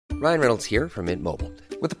Ryan Reynolds here from Mint Mobile.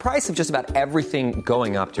 With the price of just about everything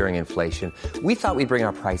going up during inflation, we thought we'd bring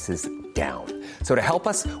our prices down. So to help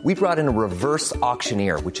us, we brought in a reverse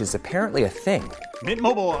auctioneer, which is apparently a thing. Mint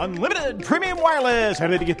Mobile Unlimited Premium Wireless. How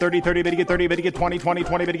to get 30, 30, bit to get 30, bit to get 20, 20,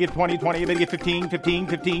 20, bit to get 20, 20, bit to get 15, 15,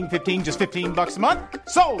 15, 15, just $15 a month?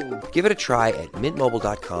 Sold! Give it a try at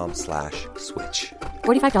mintmobile.com/switch.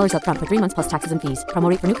 $45 up front for 3 months plus taxes and fees. Promo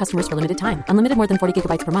rate for new customers for limited time. Unlimited more than 40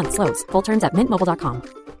 gigabytes per month. Slows full terms at mintmobile.com.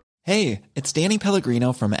 Hey, it's Danny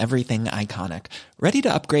Pellegrino from Everything Iconic. Ready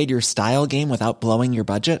to upgrade your style game without blowing your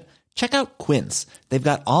budget? Check out Quince. They've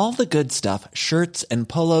got all the good stuff, shirts and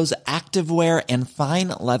polos, activewear, and fine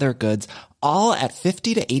leather goods, all at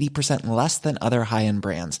 50 to 80% less than other high-end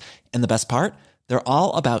brands. And the best part? They're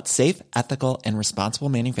all about safe, ethical, and responsible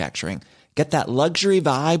manufacturing. Get that luxury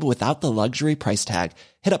vibe without the luxury price tag.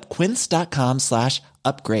 Hit up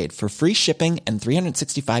quince.com/upgrade for free shipping and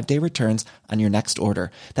 365-day returns on your next order.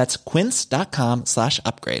 That's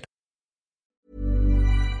quince.com/upgrade.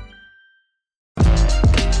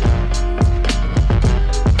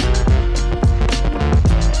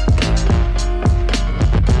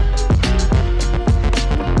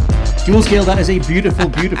 Jules Gale, that is a beautiful,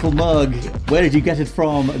 beautiful mug. Where did you get it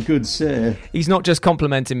from, good sir? He's not just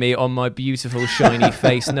complimenting me on my beautiful, shiny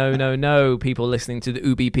face. No. People listening to the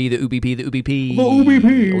UBP. The UBP. All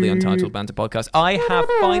the Untitled Banter podcast. I have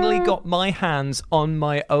finally got my hands on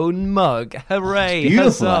my own mug. Hooray.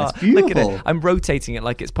 Beautiful. That's beautiful. Look at it. I'm rotating it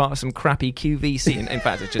like it's part of some crappy QVC. In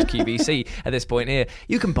fact, it's just QVC at this point here.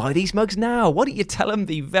 You can buy these mugs now. Why don't you tell them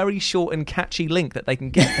the very short and catchy link that they can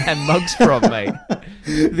get their mugs from, mate?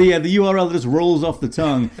 The URL that just rolls off the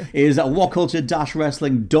tongue is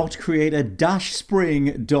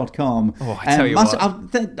whatculture-wrestling.creator-spring.com. Oh, I tell you what.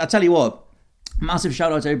 I tell you what. Massive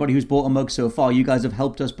shout out to everybody who's bought a mug so far. You guys have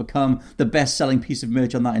helped us become the best selling piece of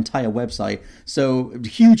merch on that entire website. So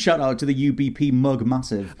huge shout out to the UBP mug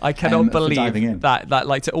massive. I cannot believe that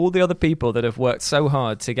like to all the other people that have worked so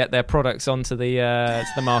hard to get their products onto the to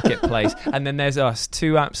the marketplace, and then there's us,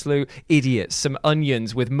 two absolute idiots, some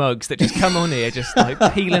onions with mugs that just come on here, just like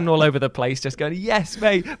peeling all over the place, just going, yes,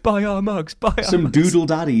 mate, buy our mugs, buy our some mugs. Doodle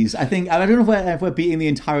daddies. I don't know if we're beating the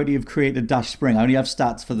entirety of Creator-Spring. I only have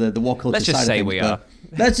stats for the What Culture Let's just side say of things. we are.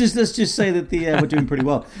 Let's just say that we're doing pretty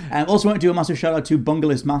well. Also want to do a massive shout out to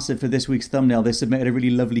Bungalist Massive for this week's thumbnail. They submitted a really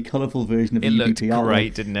lovely, colourful version of the UBP looked artwork,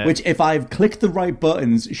 great, didn't it? Which, if I've clicked the right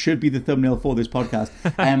buttons, should be the thumbnail for this podcast.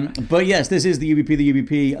 But yes, this is the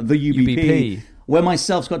UBP. Where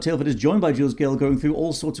myself, Scott Tailford, is joined by Jules Gill, going through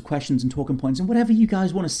all sorts of questions and talking points and whatever you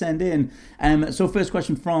guys want to send in. So first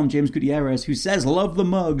question from James Gutierrez, who says, love the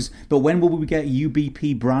mugs, but when will we get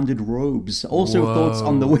UBP branded robes? Also thoughts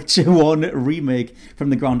on the Witcher 1 remake from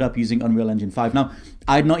the ground up using Unreal Engine 5. Now,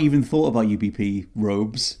 I'd not even thought about UBP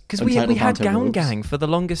robes. Because we had Gown Gang for the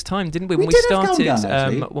longest time, didn't we? When we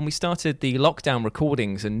started the lockdown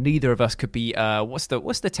recordings, and neither of us could be what's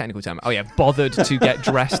the technical term? Oh yeah, bothered to get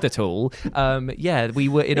dressed at all. We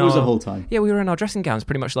were in the whole time. Yeah, we were in our dressing gowns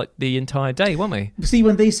pretty much like the entire day, weren't we? See,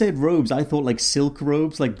 when they said robes, I thought like silk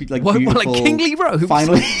robes, like what, beautiful, like kingly robes.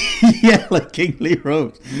 Finally, yeah, like kingly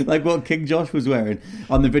robes, like what King Josh was wearing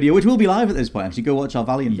on the video, which will be live at this point. Actually, go watch our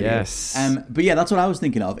Valiant video. Yes. But yeah, that's what I was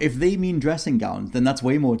thinking of. If they mean dressing gowns, then that's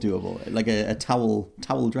way more doable. Like a towel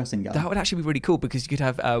dressing gown. That would actually be really cool, because you could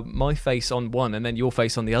have my face on one and then your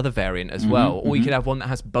face on the other variant as well. Or you could have one that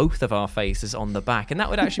has both of our faces on the back, and that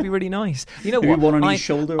would actually be really nice. You know maybe what? One on each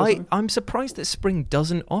shoulder or something? I'm surprised that Spring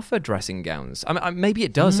doesn't offer dressing gowns. Maybe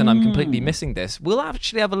it does, and I'm completely missing this. We'll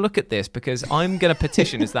actually have a look at this, because I'm going to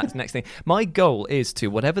petition as that's the next thing. My goal is to,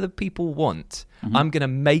 whatever the people want, I'm going to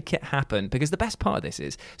make it happen, because the best part of this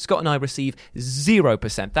is Scott and I receive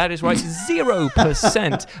 0%. That is right,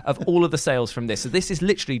 0% of all of the sales from this. So this is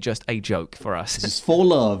literally just a joke for us. This is for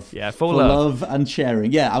love. Yeah, for love and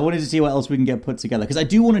sharing. Yeah, I wanted to see what else we can get put together, because I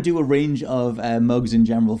do want to do a range of mugs in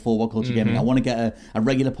general for What Culture Gaming. I want to get a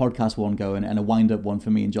regular podcast one going and a wind-up one for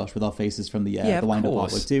me and Josh with our faces from the wind-up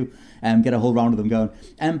artwork too. Get a whole round of them going.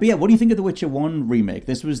 But yeah, what do you think of the Witcher 1 remake?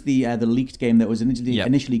 This was the leaked game that was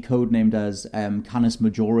initially codenamed as Canis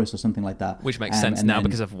Majoris or something like that. Which makes sense now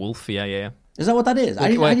because of Wolf, yeah. Is that what that is? I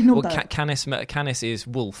didn't know that. Canis is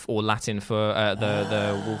wolf, or Latin for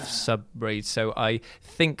the wolf subbreed. So I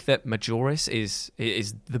think that Majoris is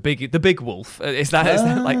the big wolf. Is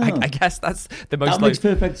that like? I guess that's the most. That makes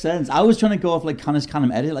perfect sense. I was trying to go off like Canis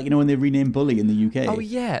Canem Edit, like when they renamed Bully in the UK. Oh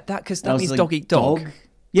yeah, because that means like, dog eat dog.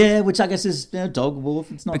 Yeah, which I guess is dog, wolf.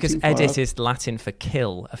 It's not because too far edit off. is Latin for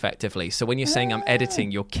kill, effectively. So when you're saying I'm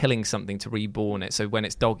editing, you're killing something to reborn it. So when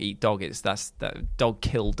it's dog eat dog, that's that dog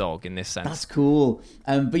kill dog in this sense. That's cool.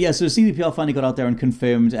 But yeah, so CDPR finally got out there and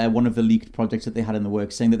confirmed one of the leaked projects that they had in the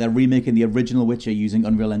works, saying that they're remaking the original Witcher using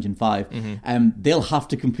Unreal Engine 5. They'll have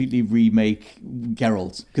to completely remake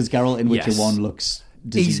Geralt, because Geralt in Witcher 1 looks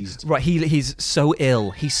diseased. He's so ill.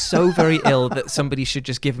 He's so very ill that somebody should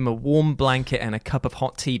just give him a warm blanket and a cup of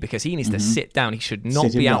hot tea, because he needs to sit down. He should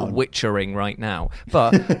not be out witchering right now.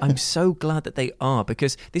 But I'm so glad that they are,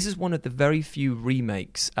 because this is one of the very few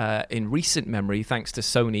remakes in recent memory, thanks to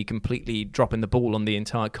Sony completely dropping the ball on the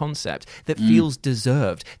entire concept, that feels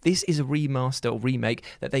deserved. This is a remaster or remake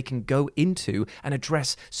that they can go into and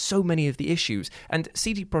address so many of the issues. And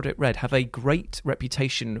CD Projekt Red have a great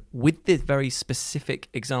reputation with this very specific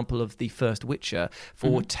example of the first Witcher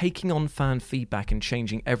for taking on fan feedback and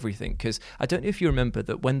changing everything. Because I don't know if you remember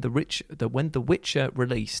that when the Witcher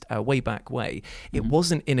released way back, it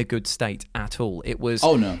wasn't in a good state at all. It was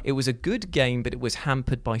it was a good game, but it was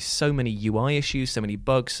hampered by so many UI issues, so many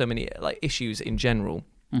bugs, so many issues in general.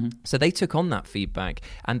 So they took on that feedback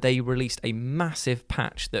and they released a massive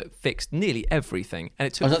patch that fixed nearly everything. And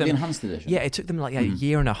it took them the enhanced edition? Yeah, it took them like a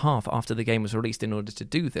year and a half after the game was released in order to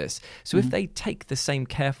do this. So if they take the same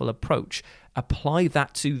careful approach, apply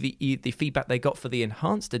that to the feedback they got for the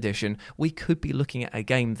enhanced edition, we could be looking at a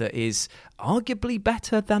game that is arguably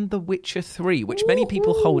better than The Witcher 3, which many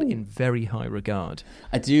people hold in very high regard.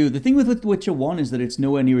 I do. The thing with Witcher 1 is that it's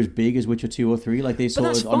nowhere near as big as Witcher 2 or 3. Like but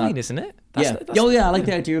that's fine, isn't it? I like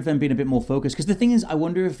the idea of them being a bit more focused, because the thing is, I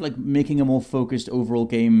wonder if like making a more focused overall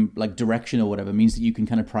game like direction or whatever means that you can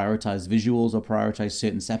kind of prioritize visuals or prioritize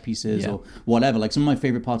certain set pieces or whatever. Like some of my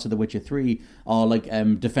favorite parts of The Witcher 3 are like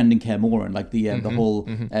defending Kaer Morhen, like the whole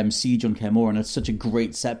siege on Kaer Morhen. It's such a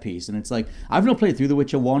great set piece, and it's like I've not played through The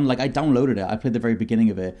Witcher 1. Like I downloaded it, I played the very beginning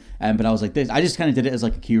of it, but I was like this. I just kind of did it as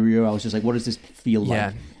like a curio. I was just like, what does this feel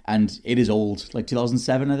like? And it is old, like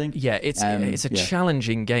 2007, I think. Yeah, it's a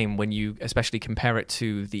challenging game when you especially compare it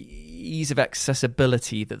to the ease of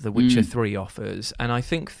accessibility that The Witcher 3 offers. And I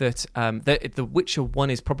think that The Witcher 1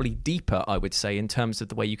 is probably deeper, I would say, in terms of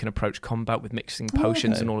the way you can approach combat with mixing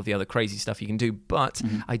potions and all of the other crazy stuff you can do. But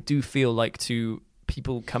I do feel like to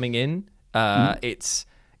people coming in, it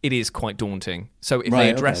is quite daunting. So if they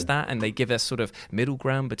address that and they give us sort of middle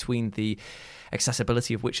ground between the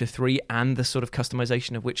accessibility of Witcher 3 and the sort of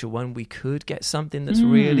customization of Witcher 1, we could get something that's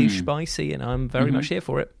really spicy, and I'm very much here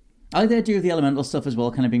for it. I like the idea of the elemental stuff as well,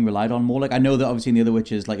 kind of being relied on more. Like I know that obviously in the other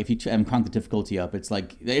Witches, like if you crank the difficulty up, it's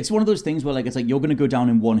like it's one of those things where like it's like you're going to go down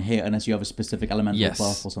in one hit unless you have a specific elemental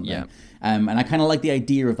buff or something. Yeah. And I kind of like the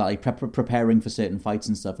idea of that, like preparing for certain fights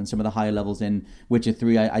and stuff. And some of the higher levels in Witcher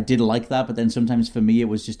 3, I did like that, but then sometimes for me it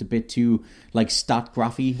was just a bit too like stat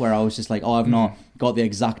graphy, where I was just like, oh, I've not got the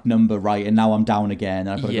exact number right, and now I'm down again,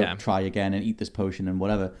 and I've got to go try again and eat this potion and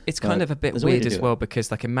whatever. It's kind of a bit weird as well, because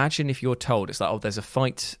like imagine if you're told it's like, oh, there's a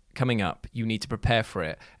fight coming up, you need to prepare for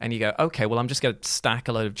it, and you go, okay, well, I'm just going to stack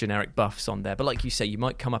a load of generic buffs on there. But like you say, you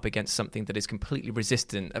might come up against something that is completely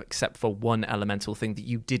resistant except for one elemental thing that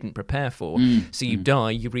you didn't prepare for. So you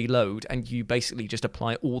die, you reload, and you basically just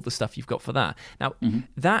apply all the stuff you've got for that. Now,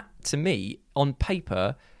 that to me, on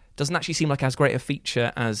paper, doesn't actually seem like as great a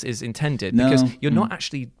feature as is intended, because you're not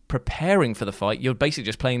actually preparing for the fight. You're basically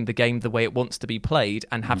just playing the game the way it wants to be played,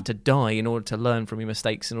 and have to die in order to learn from your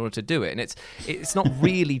mistakes in order to do it. And it's not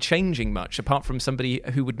really changing much, apart from somebody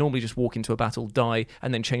who would normally just walk into a battle, die,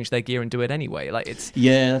 and then change their gear and do it anyway. Like it's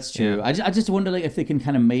that's true. I just wonder like if they can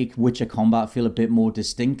kind of make Witcher combat feel a bit more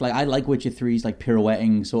distinct. Like I like Witcher 3's like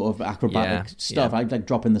pirouetting sort of acrobatic stuff. I like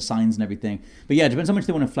dropping the signs and everything. But yeah, it depends how much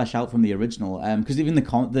they want to flesh out from the original. Because even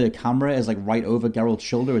the camera is like right over Geralt's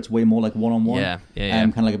shoulder. It's way more like one-on-one.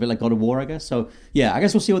 Kind of like a bit like God of War, I guess. So yeah, I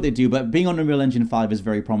guess we'll see what they do. But being on Unreal Engine 5 is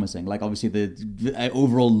very promising. Like obviously the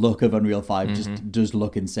overall look of Unreal 5 just does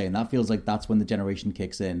look insane. That feels like that's when the generation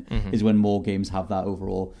kicks in, is when more games have that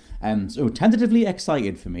overall. So tentatively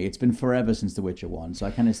excited for me. It's been forever since The Witcher 1,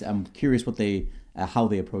 so I'm curious what how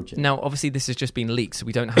they approach it. Now, obviously, this has just been leaked, so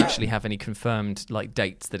we don't actually have any confirmed like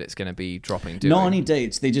dates that it's going to be dropping. Not any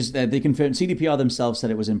dates. They just they confirmed. CDPR themselves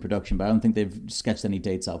said it was in production, but I don't think they've sketched any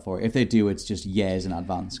dates out for it. If they do, it's just years in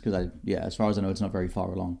advance. Because as far as I know, it's not very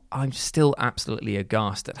far along. I'm still absolutely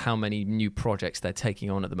aghast at how many new projects they're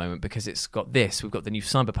taking on at the moment, because it's got this. We've got the new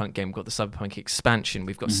Cyberpunk game. We've got the Cyberpunk expansion.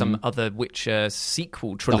 We've got some other Witcher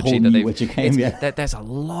sequel trilogy Witcher game. There's a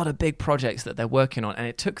lot of big projects that they're working on, and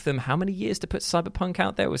it took them how many years to put Cyberpunk Cyberpunk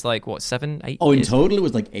out there? It was like, what, 7, 8 Oh, years? in total, it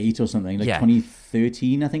was like 8 or something. Like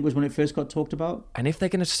 2013, I think, was when it first got talked about. And if they're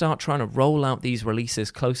going to start trying to roll out these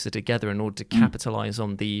releases closer together in order to capitalize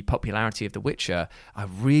on the popularity of The Witcher, I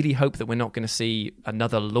really hope that we're not going to see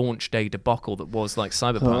another launch day debacle that was like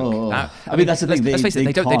Cyberpunk. I mean, that's the thing. Let's face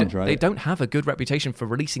it, Right? They don't have a good reputation for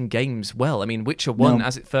releasing games well. I mean, Witcher 1,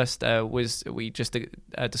 as it first we just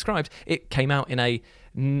described, it came out in a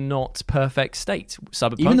not perfect state.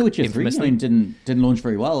 Cyberpunk, even The Witcher 3, infamously, didn't launch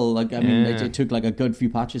very well. Like, I mean, it took like a good few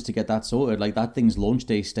patches to get that sorted. Like, that thing's launch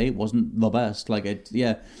day state wasn't the best. Like,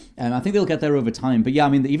 and I think they'll get there over time. But yeah, I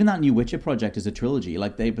mean, even that new Witcher project is a trilogy.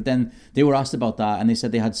 Like, but then they were asked about that, and they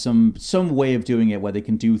said they had some way of doing it where they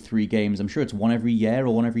can do 3 games. I'm sure it's one every year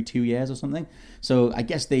or one every 2 years or something. So I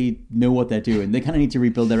guess they know what they're doing. They kind of need to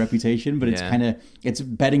rebuild their reputation, but it's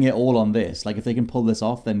betting it all on this. Like, if they can pull this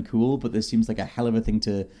off, then cool. But this seems like a hell of a thing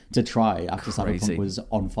to try after Cyberpunk was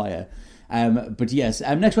on fire. But yes,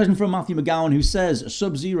 next question from Matthew McGowan, who says,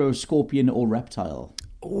 Sub-Zero, Scorpion, or Reptile?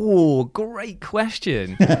 Oh, great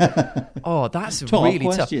question. Oh, that's really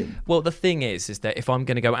tough. Well, the thing is that if I'm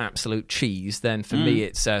going to go absolute cheese, then for me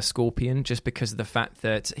it's Scorpion, just because of the fact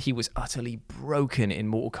that he was utterly broken in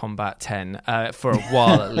Mortal Kombat 10 for a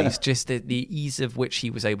while at least. Just the ease of which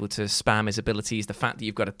he was able to spam his abilities, the fact that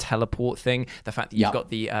you've got a teleport thing, the fact that you've got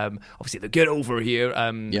the obviously the get over here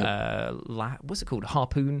what's it called,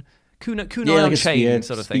 harpoon, kunai on chain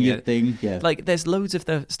sort of thing. Yeah. Like, there's loads of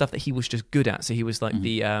the stuff that he was just good at. So he was like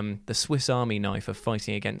the Swiss Army knife of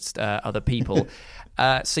fighting against other people.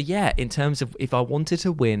 So yeah, in terms of if I wanted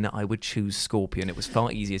to win, I would choose Scorpion. It was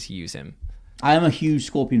far easier to use him. I am a huge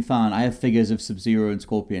Scorpion fan. I have figures of Sub-Zero and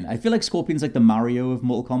Scorpion. I feel like Scorpion's like the Mario of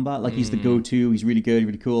Mortal Kombat. Like, he's the go-to. He's really good,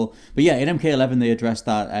 really cool. But yeah, in MK11, they addressed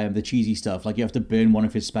that, the cheesy stuff. Like, you have to burn one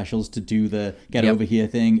of his specials to do the get over here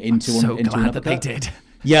thing into I'm so into glad an that they did.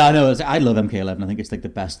 Yeah, I know. I love MK11. I think it's like the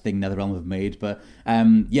best thing NetherRealm have made. But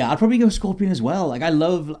yeah, I'd probably go Scorpion as well. Like, I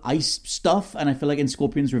love ice stuff, and I feel like in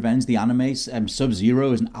Scorpion's Revenge, the anime,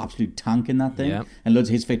 Sub-Zero is an absolute tank in that thing, and loads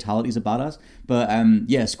of his fatalities are badass. But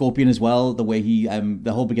yeah, Scorpion as well. The way he,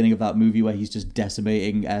 the whole beginning of that movie where he's just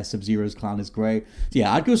decimating Sub-Zero's clan is great. So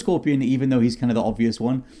yeah, I'd go Scorpion, even though he's kind of the obvious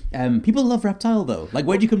one. People love Reptile though. Like,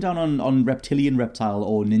 where do you come down on Reptilian Reptile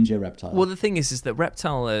or Ninja Reptile? Well, the thing is that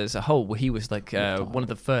Reptile as a whole, he was like one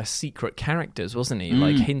of the first secret characters, wasn't he?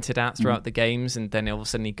 Like, hinted at throughout the games, and then all of a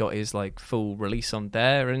sudden he got his like full release on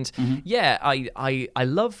there. And yeah, I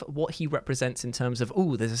love what he represents in terms of,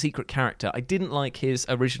 there's a secret character. I didn't like his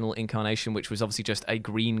original incarnation, which was obviously just a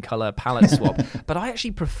green color palette swap, but I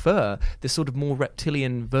actually prefer the sort of more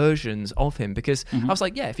reptilian versions of him, because I was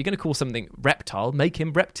like, yeah, if you're going to call something Reptile, make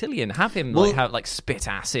him reptilian, have him like spit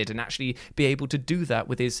acid and actually be able to do that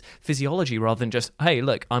with his physiology, rather than just, hey,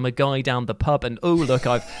 look, I'm a guy down the pub and look,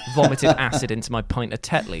 I've vomited acid into my pint of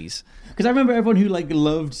Tetley's. Because I remember everyone who like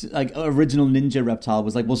loved like original Ninja Reptile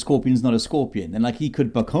was like, well, Scorpion's not a scorpion, and like he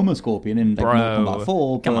could become a scorpion in like Mortal Kombat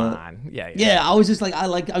 4. Come on, yeah. I was just like, I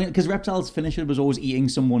mean, because Reptile's finisher was always eating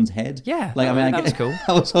someone's head. Yeah, like I mean, that's cool.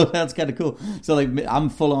 That's kind of cool. So like, I'm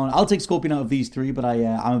full on. I'll take Scorpion out of these 3, but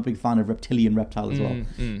I'm a big fan of Reptilian Reptile as well.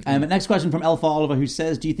 Next question from Alpha Oliver, who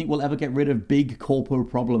says, do you think we'll ever get rid of big corpo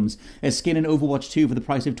problems? A skin in Overwatch 2 for the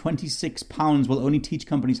price of £26 will only teach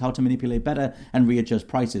companies how to manipulate better and readjust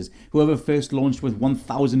prices. Whoever first launched with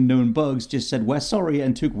 1,000 known bugs just said we're sorry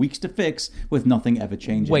and took weeks to fix, with nothing ever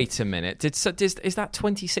changing. Wait a minute, is that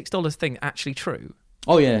 $26 thing actually true?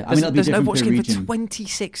 Oh yeah, I mean, that'll be different per region. There's an Overwatch skin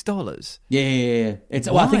for $26. Yeah.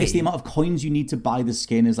 I think it's the amount of coins you need to buy the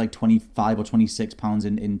skin is like £25 or £26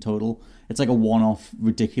 in total. It's like a one-off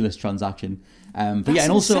ridiculous transaction. But yeah,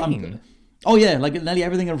 and also like nearly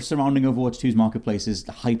everything surrounding Overwatch 2's marketplace is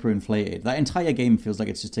hyper-inflated. That entire game feels like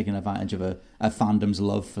it's just taking advantage of a fandom's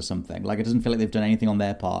love for something. Like, it doesn't feel like they've done anything on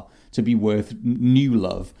their part to be worth new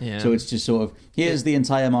love. Yeah. So it's just sort of, here's the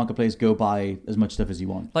entire marketplace, go buy as much stuff as you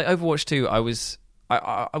want. Like Overwatch 2, I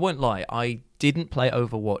won't lie, I didn't play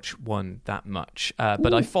Overwatch 1 that much,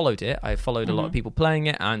 but I followed it. I followed a lot of people playing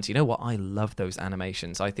it, and you know what? I love those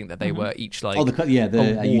animations. I think that they were each like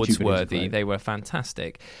awards worthy. They were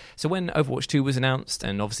fantastic. So when Overwatch 2 was announced,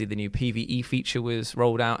 and obviously the new PvE feature was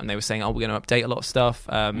rolled out, and they were saying, we're going to update a lot of stuff,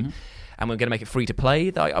 and we're going to make it free to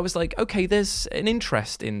play, I was like, okay, there's an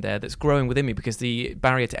interest in there that's growing within me, because the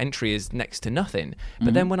barrier to entry is next to nothing.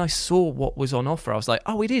 But then when I saw what was on offer, I was like,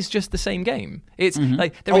 it is just the same game. It's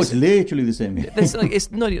like it's literally the same game.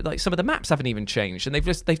 It's not like some of the maps haven't even changed, and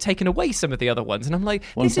they've taken away some of the other ones, and I'm like,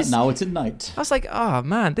 now it's at night. I was like,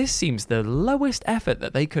 man, this seems the lowest effort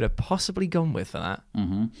that they could have possibly gone with for that.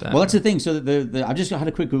 Well, that's the thing. So I just had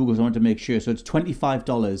a quick Google because I wanted to make sure. So it's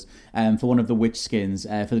 $25 for one of the witch skins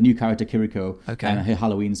for the new character Kiriko, Okay. her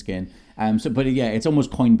Halloween skin. But yeah, it's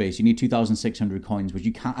almost coin based. You need 2,600 coins, which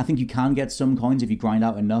I think you can get some coins if you grind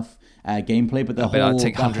out enough gameplay. But it'll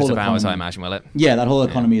take hundreds of hours, I imagine, will it? Yeah, that whole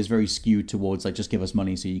economy is very skewed towards like just give us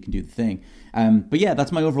money so you can do the thing. But yeah,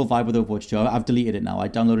 that's my overall vibe with Overwatch 2. I've deleted it now. I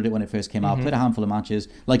downloaded it when it first came out, played a handful of matches.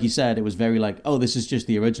 Like you said, it was very like, oh, this is just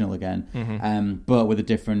the original again, but with a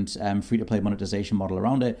different free-to-play monetization model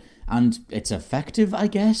around it. And it's effective, I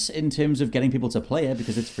guess, in terms of getting people to play it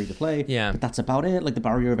because it's free to play. Yeah. But that's about it. Like the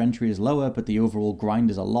barrier of entry is lower, but the overall grind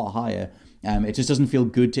is a lot higher. It just doesn't feel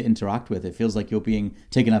good to interact with. It feels like you're being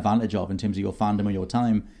taken advantage of in terms of your fandom or your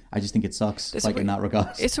time. I just think it sucks, in that regard.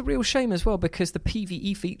 It's a real shame as well because the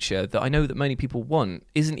PvE feature that I know that many people want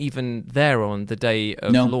isn't even there on the day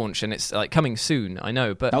of launch, and it's like coming soon, I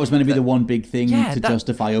know. But that was meant to be the one big thing to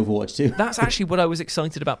justify Overwatch 2. That's actually what I was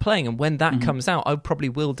excited about playing, and when that comes out, I probably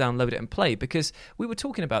will download it and play, because we were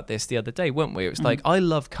talking about this the other day, weren't we? It was like, I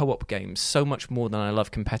love co-op games so much more than I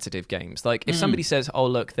love competitive games. Like, if somebody says, oh,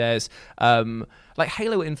 look, there's... like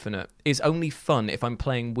Halo Infinite is only fun if I'm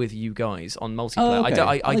playing with you guys on multiplayer. Oh,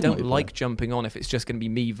 okay. I don't like jumping on if it's just going to be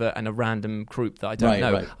me and a random group that I don't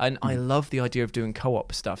know. Right. And I love the idea of doing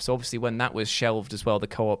co-op stuff. So obviously when that was shelved as well, the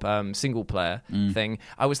co-op single player thing,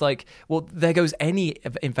 I was like, well, there goes any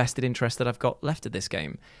invested interest that I've got left of this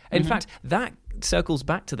game. In fact, that circles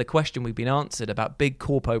back to the question we've been answered about big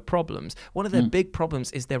corpo problems. One of their big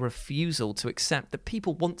problems is their refusal to accept that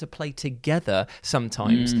people want to play together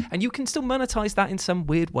sometimes. And you can still monetize that in some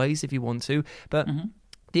weird ways if you want to, but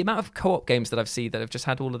the amount of co-op games that I've seen that have just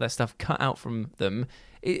had all of their stuff cut out from them,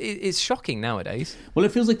 it's shocking nowadays. Well,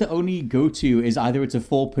 it feels like the only go-to is either it's a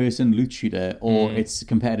 4-person loot shooter or it's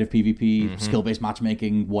competitive PvP, skill-based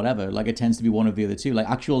matchmaking, whatever. Like, it tends to be one of the other two. Like,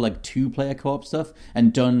 actual, like, 2-player co-op stuff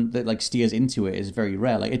and done that, like, steers into it is very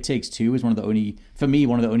rare. Like, It Takes Two is one of the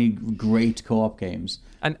only great co-op games.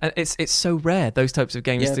 And it's so rare, those types of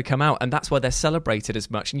games to come out, and that's why they're celebrated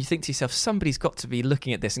as much. And you think to yourself, somebody's got to be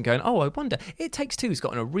looking at this and going, oh, I wonder, It Takes Two's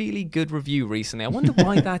gotten a really good review recently. I wonder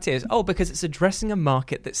why that is. Oh, because it's addressing a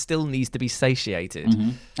market that still needs to be satiated.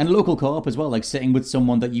 And local co-op as well, like sitting with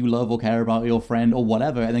someone that you love or care about, your friend or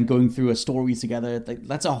whatever, and then going through a story together.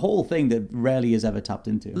 That's a whole thing that rarely is ever tapped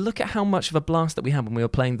into. Look at how much of a blast that we had when we were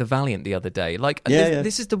playing The Valiant the other day. Like,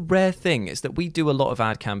 this is the rare thing, is that we do a lot of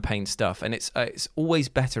ad campaign stuff, and it's always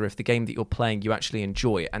better if the game that you're playing you actually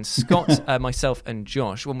enjoy. And Scott, myself and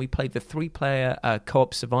Josh, when we played the 3-player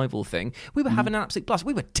co-op survival thing, we were having an absolute blast.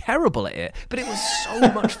 We were terrible at it, but it was so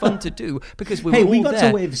much fun to do because we were all got there.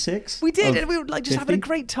 To wave 6. We did, and we were like just 50? Having a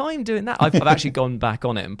great time doing that. I've actually gone back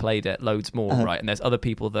on it and played it loads more, right? And there's other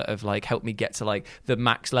people that have like helped me get to like the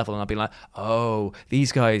max level, and I've been like, oh,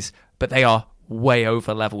 these guys, but they are way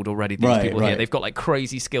over leveled already, these people here. They've got like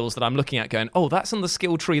crazy skills that I'm looking at going, oh, that's on the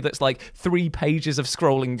skill tree that's like 3 pages of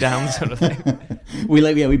scrolling down sort of thing.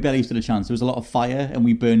 we barely stood a chance. There was a lot of fire and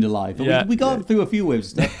we burned alive, but we got through a few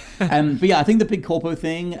waves of stuff. But yeah, I think the big corpo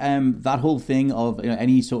thing, that whole thing of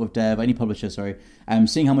any sort of dev, any publisher,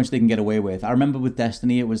 seeing how much they can get away with. I remember with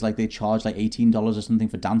Destiny, it was like they charged like $18 or something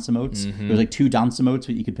for dance emotes. There was like 2 dance emotes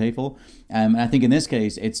that you could pay for. And I think in this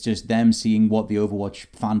case, it's just them seeing what the Overwatch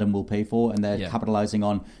fandom will pay for, and they're capitalizing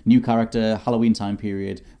on new character, Halloween time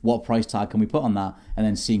period, what price tag can we put on that, and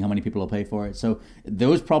then seeing how many people will pay for it. So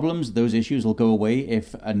those problems, those issues will go away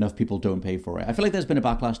if enough people don't pay for it. I feel like there's been a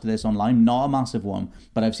backlash to this online, not a massive one,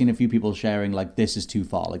 but I've seen a few people sharing like this is too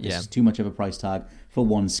far, like this is too much of a price tag for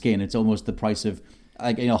one skin. It's almost the price of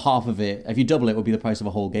half of it. If you double it, would be the price of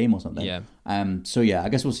a whole game or something. So I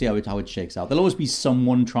guess we'll see how it shakes out. There'll always be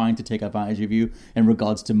someone trying to take advantage of you in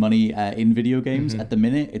regards to money in video games. At the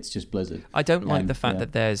minute, it's just Blizzard. I don't like the fact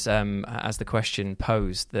that there's, as the question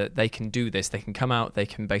posed, that they can do this. They can come out, they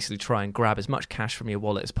can basically try and grab as much cash from your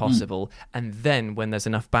wallet as possible, and then when there's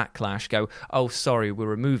enough backlash, go, oh, sorry, we're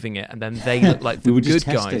removing it, and then they look like the good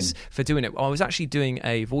guys for doing it. I was actually doing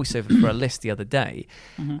a voiceover for a list the other day,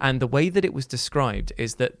 and the way that it was described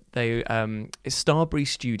is that they Starbreeze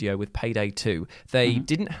Studio with Payday 2, they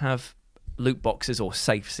didn't have loot boxes or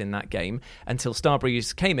safes in that game until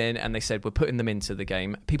Starbreeze came in and they said, we're putting them into the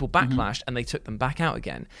game. People backlashed and they took them back out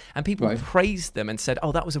again. And people praised them and said,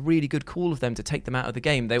 oh, that was a really good call of them to take them out of the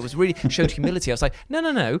game. They was really showed humility. I was like,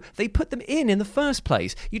 no. They put them in the first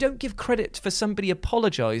place. You don't give credit for somebody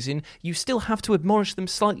apologizing. You still have to admonish them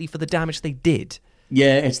slightly for the damage they did.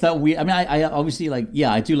 Yeah, it's that weird. I mean, I obviously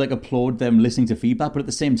I do applaud them listening to feedback, but at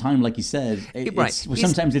the same time, like you said,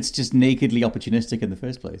 sometimes it's just nakedly opportunistic in the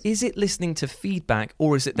first place. Is it listening to feedback,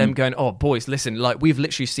 or is it them going, "Oh, boys, listen, we've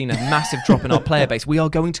literally seen a massive drop in our player base. We are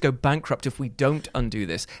going to go bankrupt if we don't undo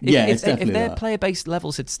this." If their player base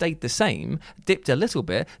levels had stayed the same, dipped a little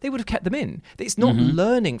bit, they would have kept them in. It's not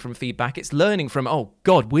learning from feedback; it's learning from, "Oh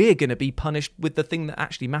God, we're going to be punished with the thing that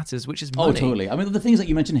actually matters, which is money." Oh, totally. I mean, the things that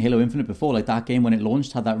you mentioned, Halo Infinite before, like that game when it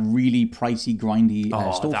launched had that really pricey, grindy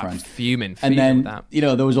storefront. That fuming and then that.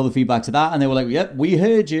 There was all the feedback to that, and they were like, "Yep, we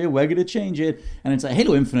heard you. We're going to change it." And it's like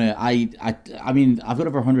Halo Infinite. I mean, I've got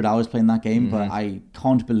over 100 hours playing that game, but I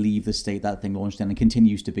can't believe the state that thing launched in and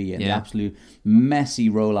continues to be in. The absolute messy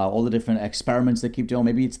rollout, all the different experiments they keep doing.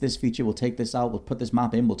 Maybe it's this feature. We'll take this out. We'll put this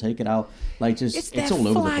map in. We'll take it out. It's all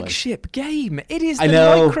over the place. Flagship game. It is the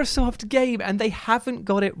Microsoft game, and they haven't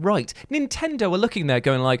got it right. Nintendo are looking there,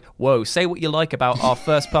 going like, "Whoa, say what you like about our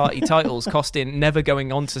first-party titles costing never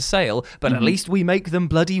going on to sale, but at least we make them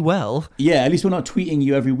bloody well." Yeah, at least we're not tweeting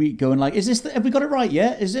you every week going like, have we got it right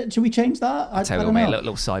yet? Should we change that? I'll tell you what, mate, a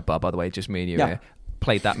little sidebar, by the way, just me and you here.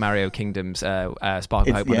 Played that Mario Kingdoms Spark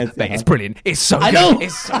of Hope. It's brilliant. It's so good. I know.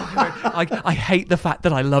 It's so good. I hate the fact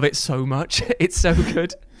that I love it so much. It's so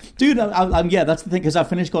good. Dude, that's the thing, because I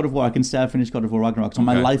finished God of War. I can say I finished God of War Ragnarok, so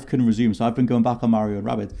my life can resume. So I've been going back on Mario and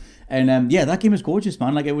Rabbids. And that game is gorgeous,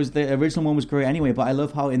 man. Like, the original one was great anyway, but I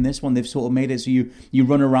love how in this one they've sort of made it so you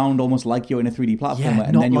run around almost like you're in a 3D platformer,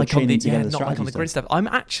 and then you're chaining together the strategy. Not like on the grid stuff. I'm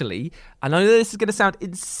actually, and I know this is going to sound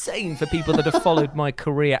insane for people that have followed my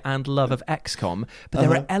career and love of XCOM, but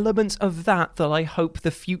there are elements of that I hope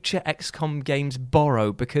the future XCOM games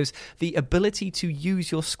borrow, because the ability to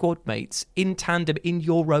use your squad mates in tandem in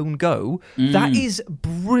your own go, that is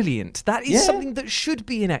brilliant. That is something that should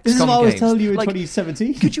be in XCOM games. This is what I was telling you in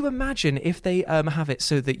 2017. Could you imagine if they have it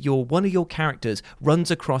so that one of your characters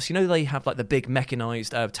runs across, they have like the big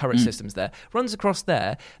mechanized turret systems there, runs across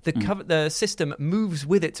there, the system moves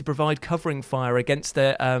with it to provide covering fire against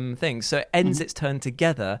the things, so it ends its turn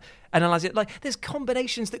together and allows it. There's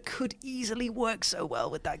combinations that could easily work so well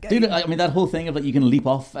with that game. Dude, I mean, that whole thing of you can leap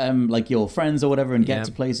off your friends or whatever and get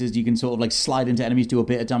to places. You can sort of slide into enemies, do a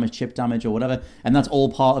bit of damage, chip damage or whatever, and that's all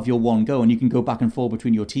part of your one go. And you can go back and forth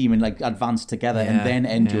between your team and advance together and then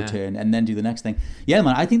end your turn and then do the next thing. Yeah,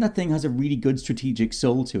 man, I think that thing has a really good strategic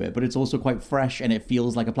soul to it, but it's also quite fresh and it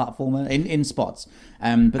feels like a platformer in spots. But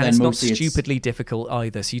and then it's not stupidly difficult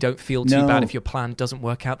either, so you don't feel too bad if your plan doesn't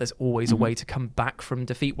work out. There's always a way to come back from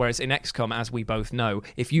defeat. Whereas in XCOM, as we both know,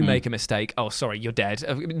 if you make a mistake, oh, sorry, you're dead.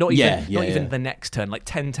 Not even the next turn.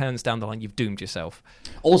 10 turns down the line, you've doomed yourself.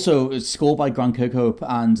 Also, score by Grant Kirkhope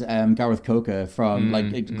and Gareth Coker from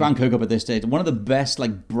Grant Kirkhope at this stage, one of the best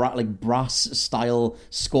brass style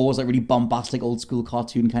scores, really bombastic old school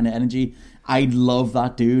cartoon kind of energy. I love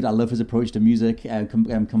that dude. I love his approach to music,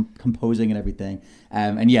 composing and everything.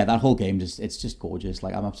 That whole game it's just gorgeous.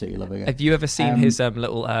 I'm absolutely loving it. Have you ever seen his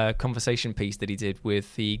little conversation piece that he did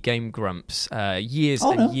with the Game Grumps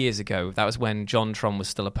years ago? That was when John Tron was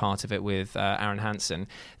still a part of it with Aaron Hansen.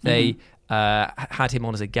 They had him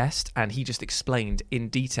on as a guest, and he just explained in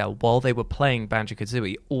detail while they were playing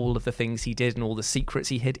Banjo-Kazooie all of the things he did and all the secrets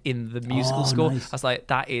he hid in the musical score. Nice. I was like,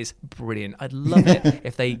 that is brilliant. I'd love it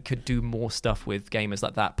if they could do more stuff with gamers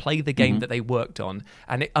like that. Play the game that they worked on,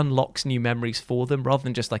 and it unlocks new memories for them rather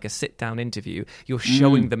than just a sit-down interview. You're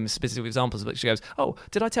showing them specific examples, but she goes, "Oh,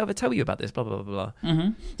 did I ever tell you about this? Blah, blah, blah,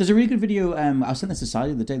 blah." There's a really good video, I sent this to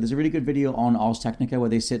Sally the other day, there's a really good video on Ars Technica where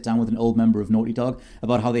they sit down with an old member of Naughty Dog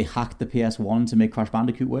about how they hacked the PS1 to make Crash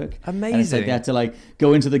Bandicoot work. Amazing. And it's they had to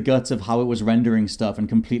go into the guts of how it was rendering stuff and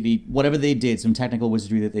completely whatever they did, some technical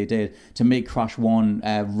wizardry that they did to make Crash 1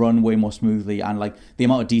 run way more smoothly, and the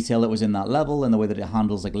amount of detail that was in that level and the way that it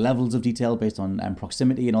handles levels of detail based on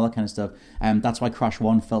proximity and all that kind of stuff. That's why Crash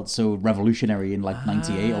 1 felt so revolutionary in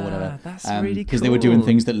 98 or whatever. That's really cool. Because they were doing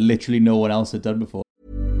things that literally no one else had done before.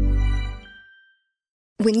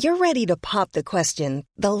 When you're ready to pop the question,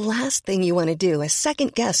 the last thing you want to do is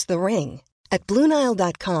second-guess the ring. At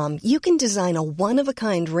BlueNile.com, you can design a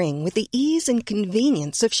one-of-a-kind ring with the ease and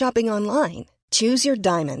convenience of shopping online. Choose your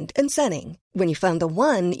diamond and setting. When you find the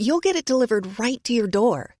one, you'll get it delivered right to your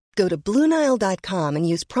door. Go to BlueNile.com and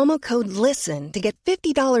use promo code LISTEN to get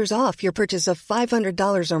 $50 off your purchase of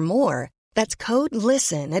 $500 or more. That's code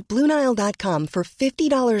LISTEN at BlueNile.com for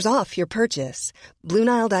 $50 off your purchase.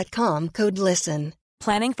 BlueNile.com, code LISTEN.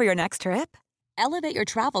 Planning for your next trip? Elevate your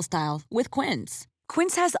travel style with Quince.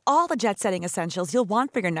 Quince has all the jet-setting essentials you'll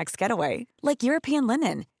want for your next getaway, like European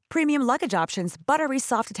linen, premium luggage options, buttery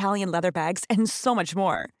soft Italian leather bags, and so much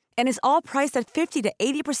more. And is all priced at 50 to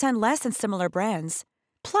 80% less than similar brands.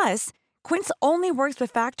 Plus, Quince only works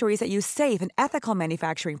with factories that use safe and ethical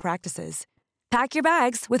manufacturing practices. Pack your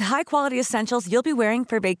bags with high-quality essentials you'll be wearing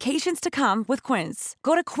for vacations to come with Quince.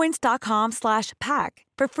 Go to quince.com/pack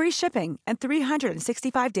for free shipping and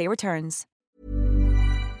 365-day returns.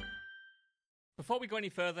 Before we go any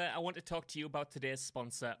further, I want to talk to you about today's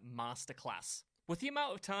sponsor, Masterclass. With the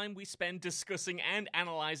amount of time we spend discussing and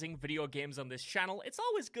analysing video games on this channel, it's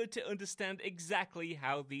always good to understand exactly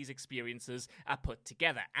how these experiences are put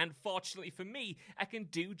together. And fortunately for me, I can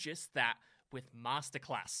do just that with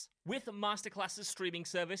Masterclass. With Masterclass's streaming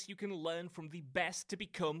service, you can learn from the best to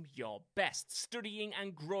become your best, studying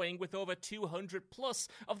and growing with over 200 plus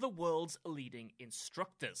of the world's leading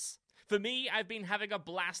instructors. For me, I've been having a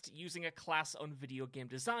blast using a class on video game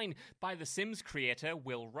design by The Sims creator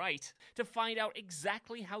Will Wright to find out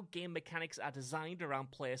exactly how game mechanics are designed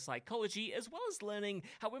around player psychology, as well as learning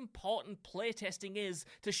how important playtesting is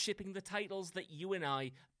to shipping the titles that you and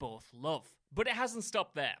I both love. But it hasn't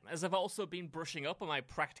stopped there, as I've also been brushing up on my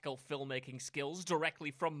practical filmmaking skills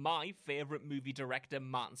directly from my favourite movie director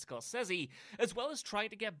Martin Scorsese, as well as trying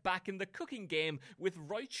to get back in the cooking game with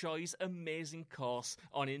Roy Choi's amazing course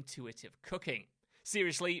on intuitive cooking.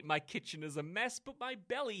 Seriously, my kitchen is a mess, but my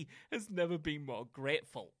belly has never been more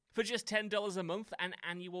grateful. For just $10 a month, an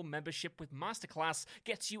annual membership with Masterclass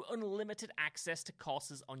gets you unlimited access to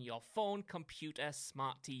courses on your phone, computer,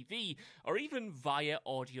 smart TV, or even via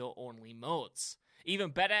audio-only modes. Even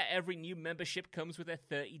better, every new membership comes with a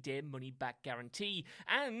 30-day money-back guarantee,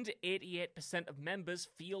 and 88% of members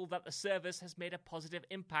feel that the service has made a positive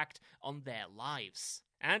impact on their lives.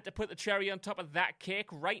 And to put the cherry on top of that cake,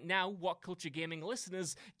 right now, What Culture Gaming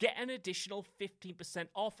listeners get an additional 15%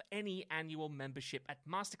 off any annual membership at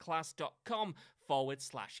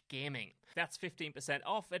masterclass.com/gaming. That's 15%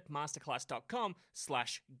 off at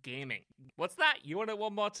masterclass.com/gaming. What's that? You want it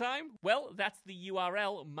one more time? Well, that's the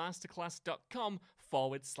URL,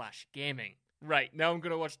 masterclass.com/gaming. Right, now I'm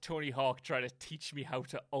going to watch Tony Hawk try to teach me how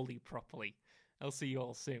to ollie properly. I'll see you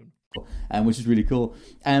all soon. Which is really cool.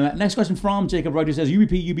 Next question from Jacob Rogers says,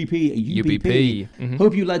 UBP. Mm-hmm.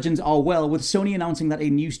 Hope you legends are well. With Sony announcing that a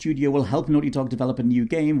new studio will help Naughty Dog develop a new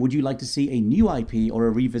game, would you like to see a new IP or a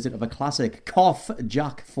revisit of a classic? Cough,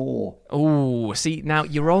 Jak 4. Oh, see, now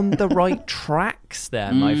you're on the right tracks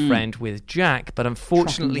there, my friend, with Jak, but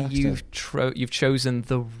unfortunately you've chosen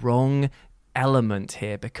the wrong element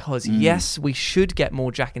here, because yes, we should get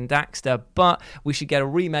more Jak and Daxter, but we should get a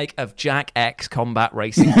remake of Jak X Combat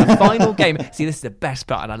Racing, the final game. See, this is the best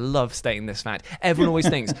part, and I love stating this fact. Everyone always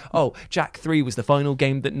thinks, oh, Jak 3 was the final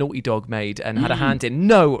game that Naughty Dog made and had a hand in.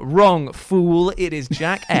 No, wrong, fool. It is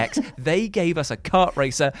Jak X. They gave us a kart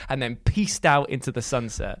racer and then pieced out into the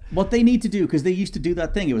sunset. What they need to do, because they used to do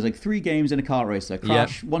that thing, it was like 3 games and a kart racer.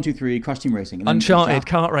 Crash, 1, 2, 3, Crash Team Racing. And Uncharted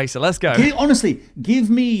kart racer, let's go. Honestly, give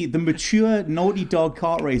me the mature Naughty Dog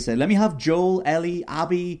kart racer. Let me have Joel, Ellie,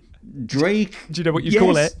 Abby, Drake. Do you know what you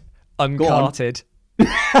call it? Uncarted.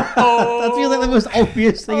 That feels like the most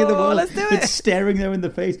obvious thing in the world. Let's do it. It's staring them in the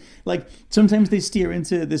face. Like, sometimes they steer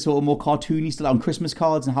into this sort of more cartoony stuff on Christmas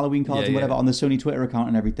cards and Halloween cards and whatever on the Sony Twitter account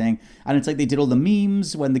and everything. And it's like they did all the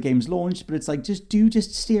memes when the game's launched, but it's like,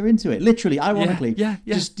 just steer into it. Literally, ironically.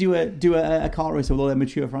 Just do a kart race with all their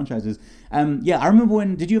mature franchises. I remember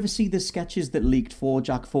did you ever see the sketches that leaked for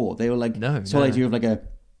Jak 4? They were like, the idea of like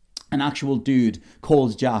an actual dude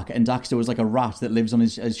called Jak, and Daxter was like a rat that lives on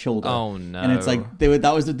his shoulder. Oh no! And it's like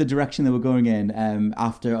that was the direction they were going in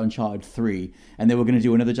after Uncharted 3, and they were going to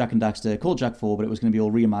do another Jak and Daxter called Jak 4, but it was going to be all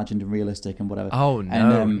reimagined and realistic and whatever. Oh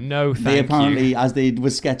no! No, thank they apparently, you. as they were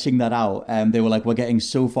sketching that out, they were like, we're getting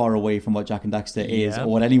so far away from what Jak and Daxter is or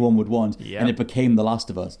what anyone would want, and it became The Last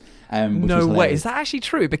of Us. No way! Is that actually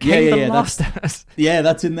true? It became The Last of Us. Yeah,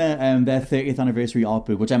 that's in their 30th anniversary art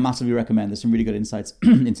book, which I massively recommend. There's some really good insights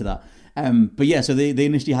into that. But yeah, so they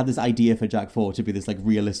initially had this idea for Jak 4 to be this like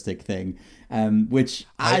realistic thing, which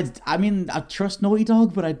I mean I trust Naughty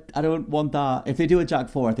Dog, but I don't want that. If they do a Jak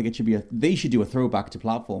 4, I think it should be they should do a throwback to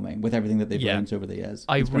platforming with everything that they've learned over the years.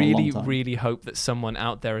 I really hope that someone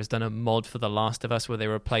out there has done a mod for The Last of Us where they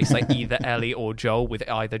replace like either Ellie or Joel with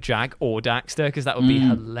either Jak or Daxter, because that would be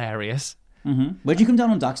hilarious. Mm-hmm. Where'd you come down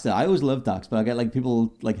on Daxter? I always loved Dax, but I get like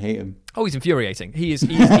people like hate him. Oh, he's infuriating. He is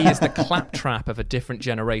the claptrap of a different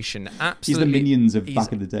generation. Absolutely, he's the Minions of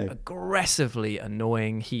back in the day. Aggressively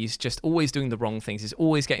annoying. He's just always doing the wrong things. He's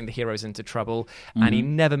always getting the heroes into trouble, and he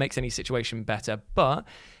never makes any situation better. But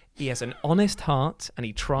he has an honest heart, and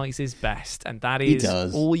he tries his best, and that is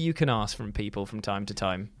all you can ask from people from time to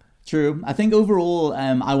time. True. I think overall,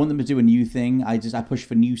 I want them to do a new thing. I push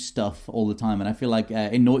for new stuff all the time, and I feel like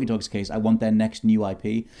in Naughty Dog's case, I want their next new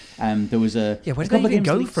IP. There was where did they even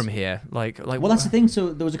go from here? Well, that's the thing.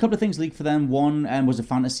 So there was a couple of things leaked for them. One was a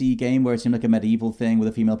fantasy game where it seemed like a medieval thing with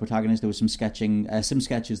a female protagonist. There was some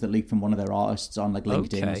sketches that leaked from one of their artists on like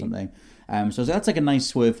LinkedIn or something. So that's like a nice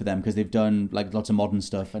swerve for them because they've done like lots of modern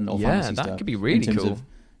stuff and fantasy stuff. Yeah, that could be really cool.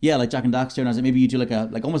 Yeah, like Jak and Daxter, and I was like, maybe you do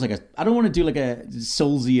almost like a. I don't want to do like a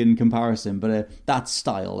Soulsian comparison, but that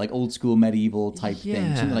style, like old school medieval type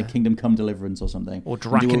thing, something like Kingdom Come Deliverance or something, or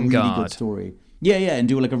Drakengard. Do a really good story. Yeah, and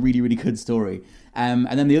do like a really, really good story. And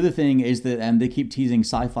then the other thing is that they keep teasing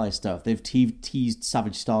sci-fi stuff. They've teased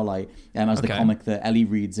Savage Starlight as the comic that Ellie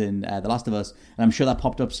reads in The Last of Us, and I'm sure that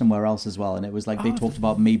popped up somewhere else as well. And it was like they talked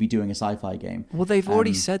about maybe doing a sci-fi game. Well, they've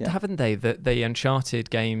already said, haven't they, that the Uncharted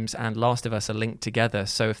games and Last of Us are linked together.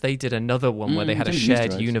 So if they did another one where they had a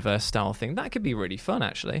shared universe style thing, that could be really fun,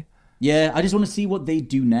 actually. Yeah, I just want to see what they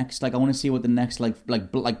do next. Like, I want to see what the next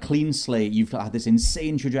like clean slate. You've had this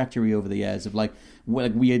insane trajectory over the years of like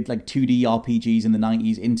weird like 2D RPGs in the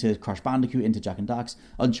 90s into Crash Bandicoot, into Jak and Dax,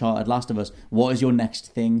 Uncharted, Last of Us. What is your next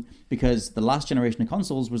thing? Because the last generation of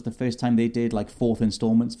consoles was the first time they did like fourth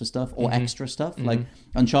installments for stuff or extra stuff. Like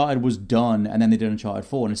Uncharted was done, and then they did Uncharted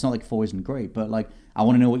 4, and it's not like 4 isn't great, but like I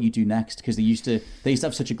want to know what you do next because they used to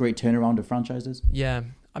have such a great turnaround of franchises. Yeah.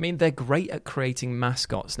 I mean, they're great at creating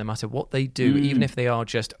mascots no matter what they do. Even if they are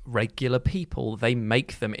just regular people, they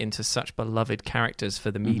make them into such beloved characters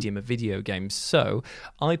for the medium of video games. So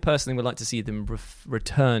I personally would like to see them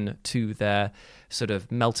return to their sort of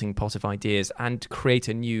melting pot of ideas and create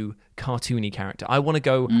a new cartoony character. I want to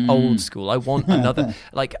go old school. I want another...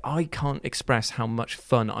 like, I can't express how much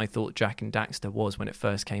fun I thought Jak and Daxter was when it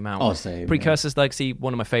first came out. Oh, same. Precursors Legacy,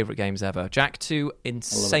 one of my favourite games ever. Jak 2,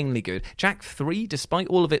 insanely good. Jak 3, despite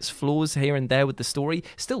all of its flaws here and there with the story,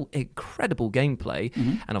 still incredible gameplay.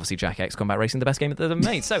 And obviously Jak X Combat Racing, the best game that they've ever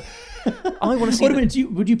made. So I want to see... Wait a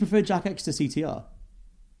minute, would you prefer Jak X to CTR?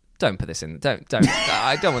 Don't put this in. Don't.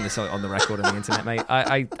 I don't want this on the record on the internet, mate.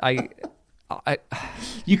 I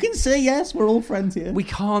you can say yes. We're all friends here. We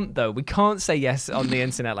can't though. We can't say yes on the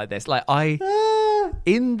internet like this. Like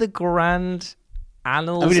in the grand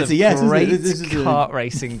annals of great kart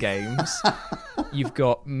racing games, you've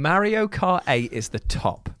got Mario Kart 8 is the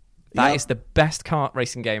top. That is the best kart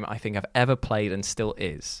racing game I think I've ever played and still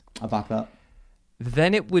is. I back that.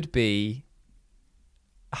 Then it would be...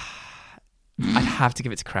 I'd have to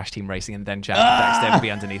give it to Crash Team Racing, and then Jak and Daxter would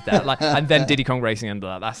be underneath that, and then Diddy Kong Racing under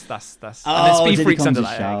that. That's and then Speed Freaks under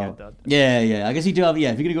that. Yeah. I guess you do have.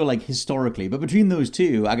 Yeah, if you're gonna go like historically, but between those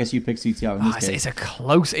two, I guess you pick CTR in this case.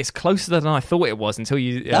 It's closer than I thought it was until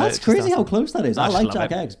you. That's crazy how close that is. I like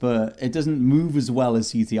Jak X, but it doesn't move as well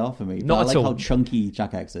as CTR for me. Not at all. How chunky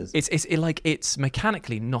Jak X is. It's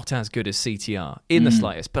mechanically not as good as CTR in the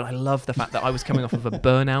slightest, but I love the fact that I was coming off of a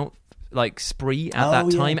Burnout spree at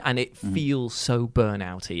that time, and it feels so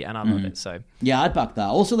burnouty, and I love it. So yeah, I'd back that.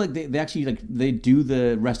 Also, like they actually they do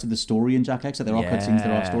the rest of the story in Jak X. Like, there are cutscenes,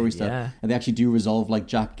 there are story stuff, and they actually do resolve like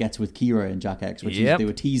Jak gets with Kira in Jak X, which is, they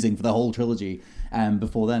were teasing for the whole trilogy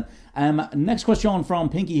before then. Next question from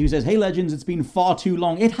Pinky, who says, "Hey legends, it's been far too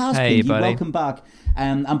long." It has, Pinky. Buddy. Welcome back.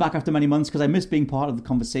 I'm back after many months because I missed being part of the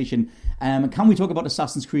conversation. Can we talk about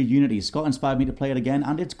Assassin's Creed Unity? Scott inspired me to play it again,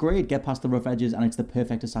 and it's great. Get past the rough edges, and it's the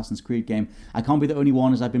perfect Assassin's Creed game. I can't be the only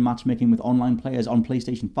one, as I've been matchmaking with online players on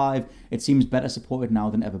PlayStation 5. It seems better supported now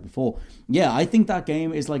than ever before. Yeah, I think that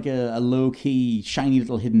game is like a low-key, shiny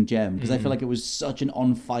little hidden gem, because I feel like it was such an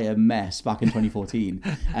on-fire mess back in 2014.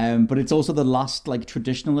 But it's also the last like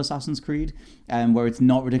traditional Assassin's Creed, where it's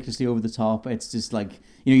not ridiculously over the top. It's just like,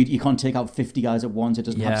 you can't take out 50 guys at once. It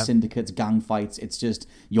doesn't have syndicates, gang fights. It's just,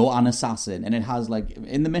 you're an assassin. And it has like,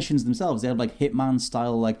 in the missions themselves, they have like Hitman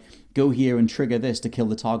style, like go here and trigger this to kill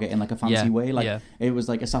the target in like a fancy way. Like it was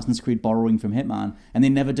like Assassin's Creed borrowing from Hitman. And they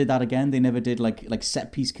never did that again. They never did like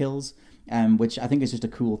set piece kills. Which I think is just a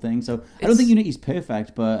cool thing. So I don't think Unity's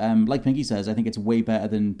perfect, but like Pinky says, I think it's way better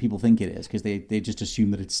than people think it is, because they just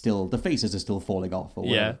assume that it's still, the faces are still falling off or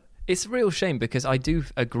whatever. It's a real shame, because I do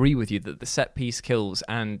agree with you that the set piece kills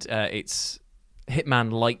and its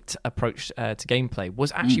Hitman-liked approach to gameplay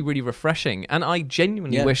was actually really refreshing, and I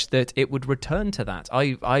genuinely wish that it would return to that.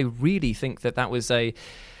 I really think that was a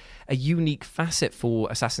unique facet for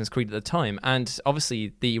Assassin's Creed at the time, and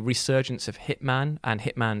obviously the resurgence of Hitman and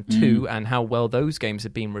Hitman 2 and how well those games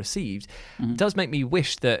have been received does make me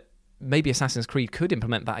wish that maybe Assassin's Creed could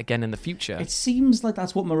implement that again in the future. It seems like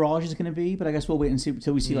that's what Mirage is going to be, but I guess we'll wait and see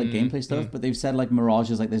until we see like gameplay stuff. But they've said like Mirage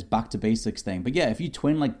is like this back to basics thing. But yeah, if you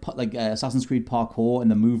twin like Assassin's Creed parkour and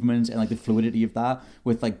the movement and like the fluidity of that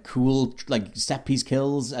with like cool like set piece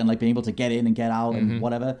kills and like being able to get in and get out and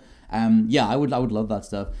whatever. Yeah, I would love that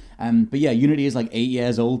stuff. But yeah, Unity is like 8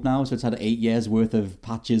 years old now, so it's had 8 years worth of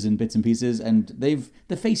patches and bits and pieces, and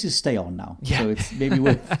the faces stay on now. Yeah. So it's maybe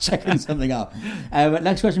worth checking something out.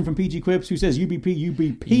 Next question from PG Quips, who says,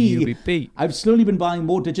 UBP. I've slowly been buying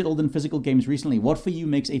more digital than physical games recently. What for you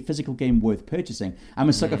makes a physical game worth purchasing? I'm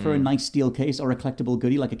a sucker for a nice steel case or a collectible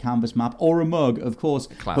goodie like a canvas map or a mug, of course.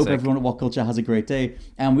 Classic. Hope everyone at What Culture has a great day.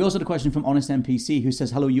 And we also had a question from Honest NPC, who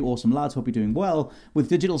says, hello, you awesome lads. Hope you're doing well. With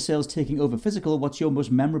digital sales taking over physical, what's your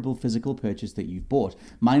most memorable physical purchase that you've bought?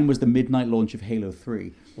 Mine was the midnight launch of Halo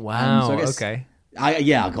 3. Wow, so I guess, okay.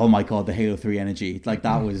 Oh my god, the Halo 3 energy. Like,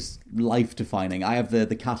 that was life-defining. I have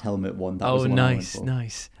the cat helmet one. That was the one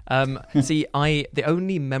nice. See, the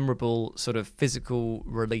only memorable sort of physical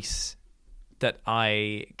release that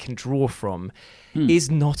I can draw from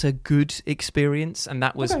is not a good experience, and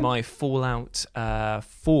that was my Fallout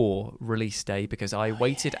 4 release day, because I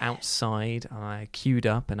waited outside, I queued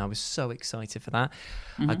up, and I was so excited for that.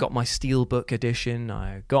 I got my Steelbook edition,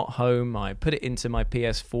 I got home, I put it into my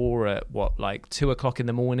PS4 at 2 o'clock in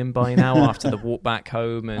the morning by now after the walk back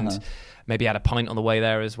home, and maybe had a pint on the way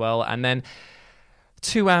there as well, and then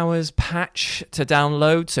 2 hours patch to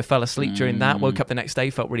download, so fell asleep during that, woke up the next day,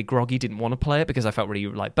 felt really groggy, didn't want to play it because I felt really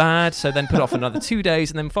bad, so then put off another 2 days,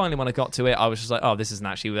 and then finally when I got to it, I was just like, oh, this isn't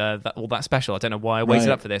actually all that special. I don't know why I waited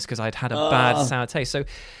up for this, because I'd had a bad sour taste. So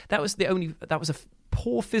that was a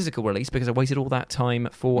poor physical release, because I waited all that time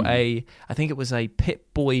for I think it was a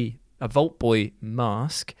Vault Boy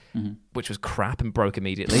mask, which was crap and broke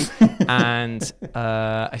immediately, and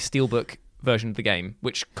a Steelbook version of the game,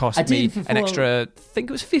 which cost me an extra, I think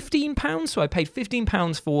it was £15, so I paid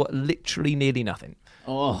 £15 for literally nearly nothing.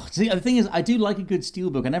 Oh, see, the thing is, I do like a good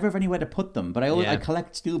Steelbook. I never have anywhere to put them, but I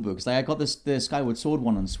collect Steelbooks. Like, I got the Skyward Sword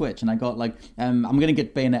one on Switch, and I got I'm going to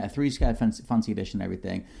get Bayonetta 3 Fancy Edition and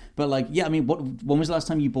everything. But I mean, when was the last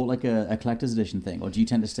time you bought like a collector's edition thing, or do you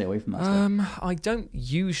tend to stay away from that stuff? I don't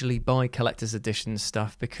usually buy collector's edition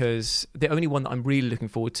stuff, because the only one that I'm really looking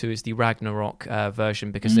forward to is the Ragnarok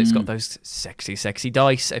version, because it's got those sexy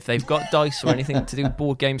dice. If they've got dice or anything to do with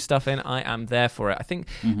board game stuff in, I am there for it. I think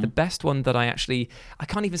the best one that I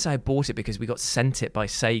can't even say I bought it because we got sent it by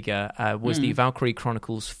Sega, was the Valkyrie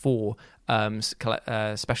Chronicles 4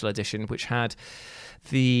 special edition, which had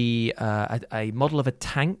a model of a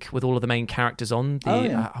tank with all of the main characters on.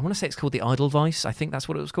 I want to say it's called the Edelweiss. I think that's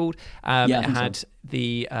what it was called. It had had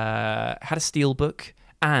a steelbook.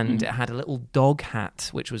 And it had a little dog hat,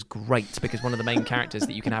 which was great, because one of the main characters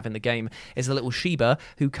that you can have in the game is a little Sheba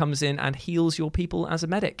who comes in and heals your people as a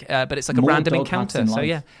medic. But it's like a random encounter.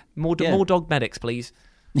 So more dog medics, please.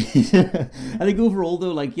 I think overall,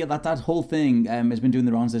 though, that whole thing has been doing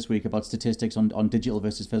the rounds this week about statistics on digital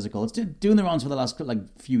versus physical. It's doing the rounds for the last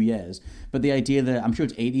few years, but the idea that I'm sure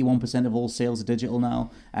it's 81% of all sales are digital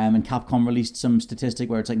now, and Capcom released some statistic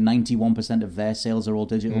where it's like 91% of their sales are all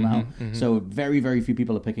digital now. So very, very few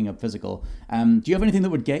people are picking up physical. Do you have anything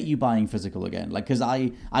that would get you buying physical again? Because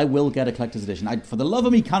I will get a collector's edition. I, for the love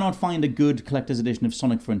of me, cannot find a good collector's edition of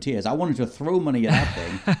Sonic Frontiers. I wanted to throw money at that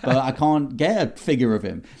thing, but I can't get a figure of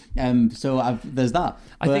him. So there's that.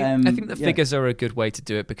 I think the figures are a good way to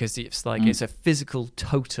do it, because it's it's a physical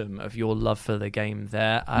totem of your love for the game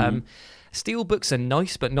there. Steelbooks are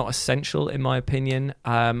nice, but not essential in my opinion.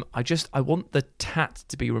 I want the tat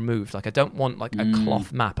to be removed. I don't want a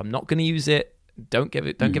cloth map. I'm not going to use it. Don't give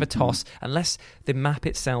a toss unless the map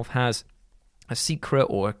itself has a secret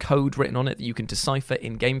or a code written on it that you can decipher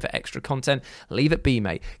in-game for extra content. Leave it be,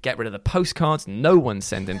 mate. Get rid of the postcards. No one's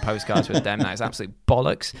sending postcards with them. That is absolute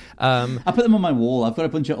bollocks. I put them on my wall. I've got a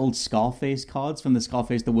bunch of old Scarface cards from the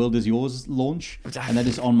Scarface The World Is Yours launch, and they're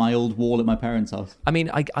just on my old wall at my parents' house. I mean,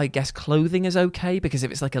 I guess clothing is okay, because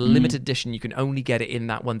if it's like a limited edition, you can only get it in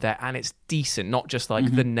that one there, and it's decent, not just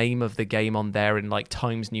the name of the game on there in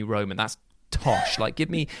Times New Roman. That's tosh. Give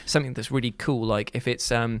me something that's really cool, if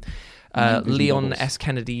it's Leon S.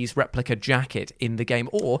 Kennedy's replica jacket in the game.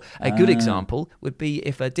 Or a good example would be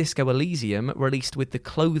if a Disco Elysium released with the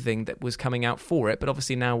clothing that was coming out for it, but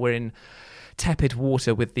obviously now we're in tepid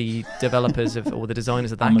water with the developers or the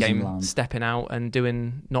designers of that Amazon game Land. stepping out and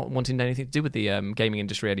not wanting anything to do with the gaming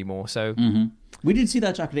industry anymore. So we did see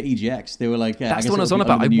that jacket at EGX. They were that's the one I was on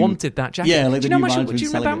about. I wanted that jacket. Yeah, do you know do you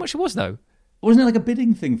remember how much it was though? Wasn't it like a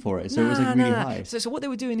bidding thing for it? So it was like really high. So what they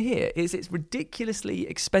were doing here is it's ridiculously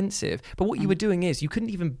expensive, but what you were doing is you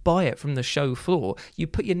couldn't even buy it from the show floor. You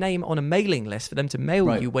put your name on a mailing list for them to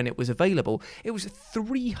mail you when it was available. It was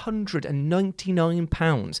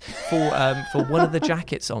 £399 for one of the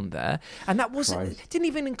jackets on there, and that didn't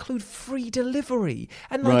even include free delivery.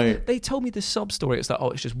 And they told me the sob story. It was like,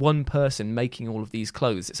 it's just one person making all of these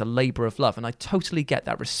clothes. It's a labour of love, and I totally get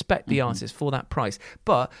that. Respect the artist for that price,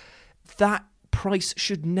 but that price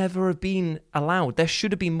should never have been allowed. There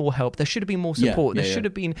should have been more help. There should have been more support. There should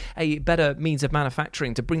have been a better means of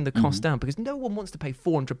manufacturing to bring the cost down, because no one wants to pay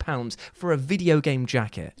 £400 for a video game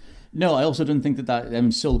jacket. No, I also don't think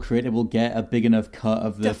that Soul Creative will get a big enough cut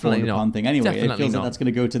of the £400 thing anyway. It feels like that's going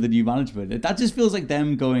to go to the new management. That just feels like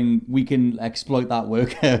them going, we can exploit that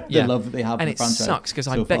worker, the love that they have for the franchise. And it sucks, because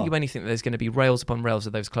I bet you anything that there's going to be rails upon rails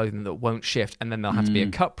of those clothing that won't shift, and then there'll have to be a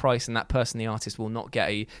cut price, and that person, the artist, will not get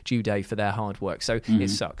a due day for their hard work. So it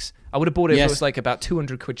sucks. I would have bought it if it was like about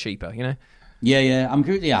 £200 cheaper, you know? Yeah. I'm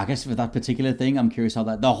curious. Yeah, I guess for that particular thing, I'm curious how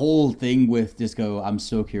the whole thing with Disco. I'm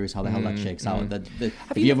so curious how the hell that shakes out.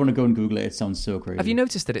 If you ever want to go and Google it, it sounds so crazy. Have you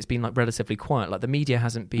noticed that it's been like relatively quiet? Like the media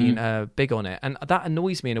hasn't been big on it, and that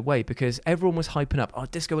annoys me in a way, because everyone was hyping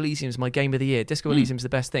up, Disco Elysium's my game of the year. Disco Elysium's the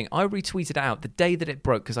best thing. I retweeted it out the day that it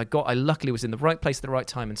broke, because I luckily was in the right place at the right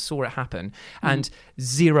time and saw it happen, and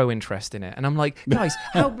zero interest in it. And I'm like, guys,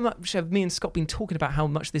 how much have me and Scott been talking about how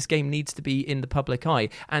much this game needs to be in the public eye,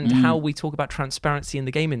 and how we talk about transparency in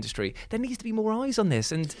the game industry? There needs to be more eyes on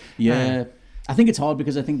this. And I think it's hard,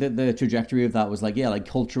 because I think that the trajectory of that was like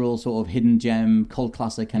cultural sort of hidden gem, cult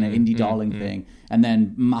classic kind of indie darling thing, and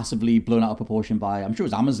then massively blown out of proportion by, I'm sure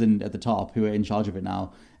it was Amazon at the top who are in charge of it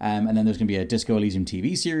now. And then there's going to be a Disco Elysium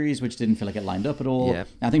TV series, which didn't feel like it lined up at all. Yeah.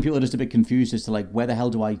 I think people are just a bit confused as to like, where the hell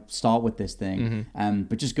do I start with this thing?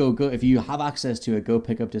 But just go if you have access to it, go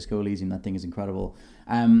pick up Disco Elysium. That thing is incredible.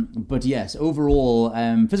 But yes, overall,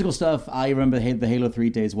 physical stuff, I remember the Halo 3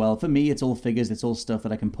 days well. For me, it's all figures. It's all stuff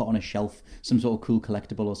that I can put on a shelf, some sort of cool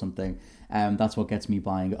collectible or something. That's what gets me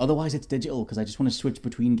buying. Otherwise, it's digital, because I just want to switch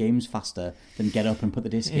between games faster than get up and put the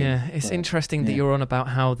disc in. Yeah, it's interesting that you're on about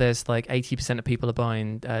how there's like 80% of people are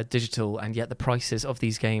buying digital, and yet the prices of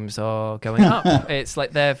these games are going up. It's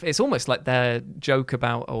like it's almost like their joke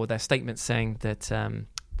about, or their statement saying that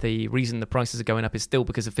the reason the prices are going up is still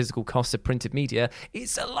because of physical costs of printed media.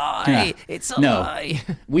 It's a lie. Yeah. It's a lie.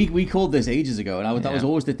 We called this ages ago, and that was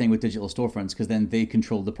always the thing with digital storefronts, because then they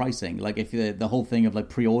control the pricing. Like if the whole thing of like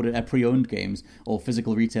pre-owned games or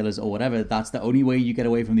physical retailers or whatever, that's the only way you get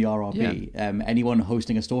away from the RRP. Yeah. Anyone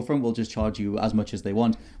hosting a storefront will just charge you as much as they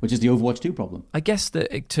want, which is the Overwatch 2 problem. I guess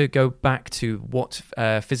that to go back to what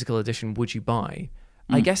physical edition would you buy,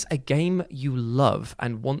 I guess a game you love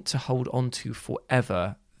and want to hold on to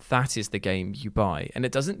forever, that is the game you buy. And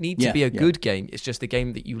it doesn't need to be a good game. It's just a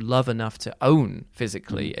game that you love enough to own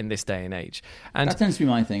physically in this day and age. And that tends to be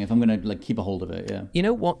my thing, if I'm going to like keep a hold of it. You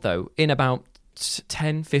know what, though? In about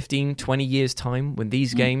 10, 15, 20 years' time, when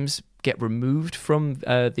these games get removed from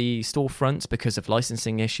the storefronts because of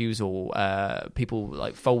licensing issues or people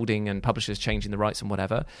like folding and publishers changing the rights and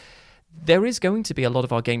whatever, there is going to be a lot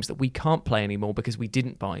of our games that we can't play anymore because we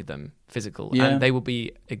didn't buy them physical, and they will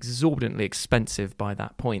be exorbitantly expensive by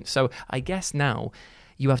that point. So I guess now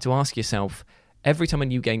you have to ask yourself, every time a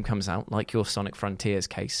new game comes out, like your Sonic Frontiers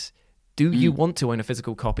case, do you want to own a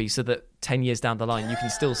physical copy so that 10 years down the line you can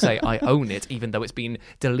still say, I own it, even though it's been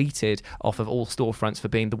deleted off of all storefronts for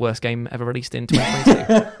being the worst game ever released in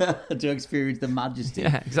 2022? To experience the majesty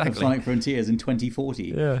of Sonic Frontiers in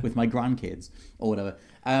 2040 with my grandkids or whatever.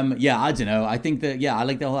 I don't know. I think that, I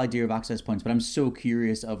like the whole idea of access points, but I'm so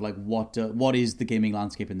curious of like what is the gaming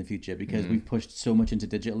landscape in the future, because we've pushed so much into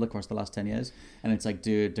digital across the last 10 years, and it's like,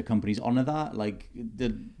 do companies honor that? Like,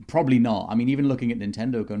 probably not. I mean, even looking at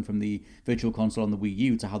Nintendo going from the Virtual Console on the Wii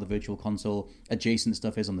U to how the Virtual Console adjacent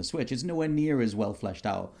stuff is on the Switch, it's nowhere near as well fleshed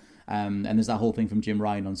out. And there's that whole thing from Jim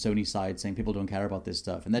Ryan on Sony's side saying people don't care about this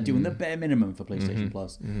stuff, and they're doing the bare minimum for PlayStation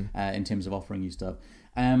Plus in terms of offering you stuff.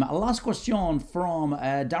 Last question from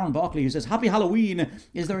Darren Barkley, who says, Happy Halloween.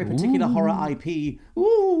 Is there a particular horror IP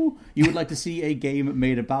you would like to see a game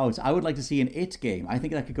made about? I would like to see an It game. I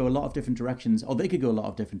think that could go a lot of different directions, or they could go a lot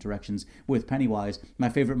of different directions with Pennywise. My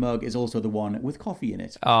favourite mug is also the one with coffee in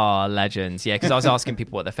it. Oh, legends. Yeah, because I was asking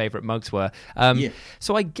people what their favourite mugs were.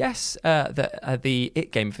 So I guess that the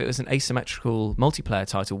It game, if it was an asymmetrical multiplayer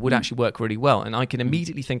title, would actually work really well. And I can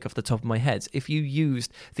immediately think off the top of my head, if you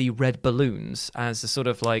used the red balloons as a sort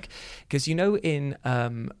of like, because in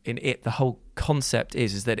It, the whole concept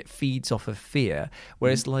is that it feeds off of fear,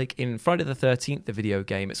 whereas like in Friday the 13th, the video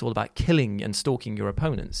game, it's all about killing and stalking your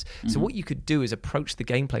opponents. So what you could do is approach the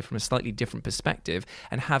gameplay from a slightly different perspective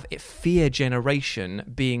and have it fear generation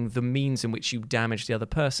being the means in which you damage the other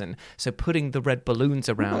person. So putting the red balloons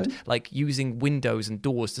around, like using windows and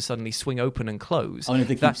doors to suddenly swing open and close. Oh, and if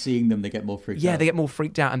they keep seeing them, they get more freaked out. Yeah, they get more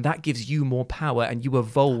freaked out, and that gives you more power, and you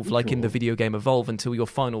evolve like in the video game Evolve until your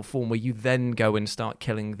final form, where you then go and start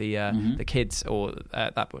killing the kids or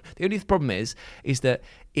that. The only problem is that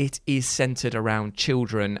it is centered around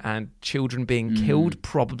children, and children being killed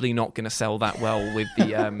probably not going to sell that well with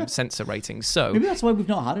the censor ratings. So maybe that's why we've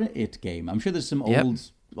not had an It game. I'm sure there's some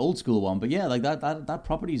old school one, but yeah, like that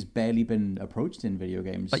property's barely been approached in video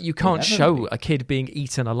games. But you can't show a kid being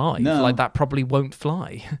eaten alive. No. Like that probably won't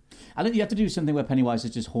fly. I think you have to do something where Pennywise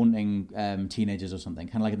is just haunting teenagers or something,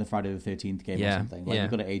 kind of like in the Friday the 13th game or something. Like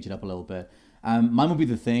you've got to age it up a little bit. Mine would be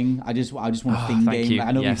The Thing. I just want a Thing game.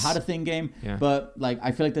 I know we've had a Thing game, but like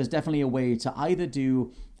I feel like there's definitely a way to either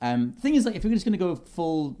do. Thing is, like, if you're just going to go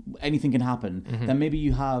full anything can happen, then maybe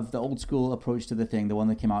you have the old school approach to The Thing, the one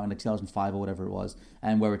that came out in like 2005 or whatever it was,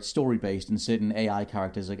 and where it's story based and certain AI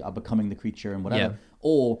characters like are becoming the creature and whatever.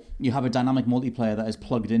 Or you have a dynamic multiplayer that is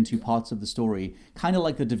plugged into parts of the story, kind of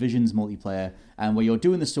like the Division's multiplayer, where you're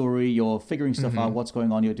doing the story, you're figuring stuff out, what's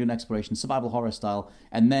going on, you're doing exploration, survival horror style,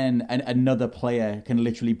 and then another player can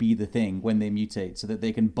literally be the Thing when they mutate, so that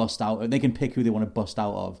they can bust out, they can pick who they want to bust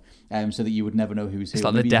out of, so that you would never know who's who. It's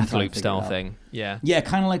like the Deathloop style thing. Yeah,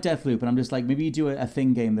 kind of like Deathloop, and I'm just like, maybe you do a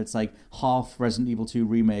Thing game that's like half Resident Evil 2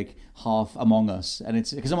 remake, half Among Us, and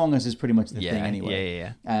it's because Among Us is pretty much the Thing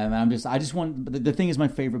anyway. And I just want the Thing is my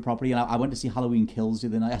favorite property, and I went to see Halloween Kills the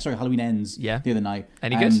other night. Sorry, Halloween Ends the other night.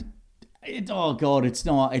 Any good? Oh God, it's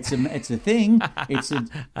not. It's a thing. It's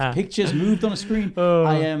pictures moved on a screen.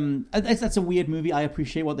 That's a weird movie. I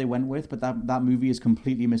appreciate what they went with, but that movie is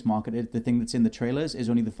completely mismarketed. The thing that's in the trailers is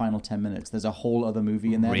only the final 10 minutes. There's a whole other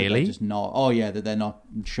movie in there. Really? That they're just not. Oh yeah, that they're not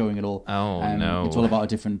showing at all. Oh no. It's all about a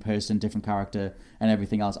different person, different character, and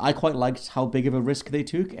everything else. I quite liked how big of a risk they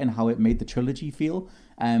took and how it made the trilogy feel.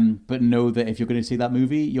 But know that if you're going to see that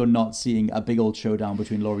movie, you're not seeing a big old showdown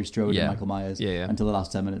between Laurie Strode and Michael Myers until the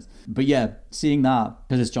last 10 minutes. But yeah, seeing that,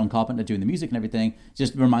 because it's John Carpenter doing the music and everything,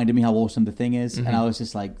 just reminded me how awesome The Thing is. And I was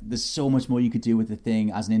just like, there's so much more you could do with The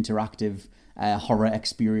Thing as an interactive horror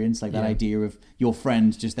experience, like that idea of your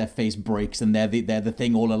friend, just their face breaks and they're the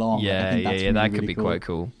Thing all along. That really could be cool. Quite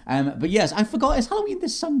cool. But yes, I forgot, it's Halloween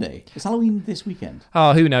this Sunday. It's Halloween this weekend.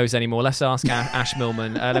 Oh, who knows anymore? Let's ask Ash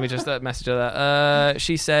Millman. Let me just message her that.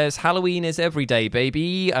 She says Halloween is every day,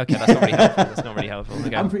 baby. Okay, that's not really helpful.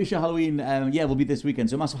 Okay. I'm pretty sure Halloween will be this weekend,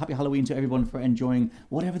 so massive happy Halloween to everyone for enjoying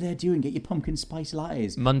whatever they're doing. Get your pumpkin spice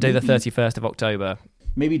lattes. Monday the 31st of October.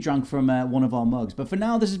 Maybe drunk from one of our mugs. But for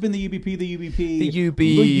now, this has been the UBP. A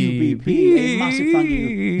massive thank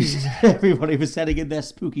you to everybody for sending in their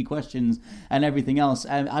spooky questions and everything else.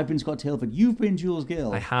 I've been Scott Tailford. You've been Jules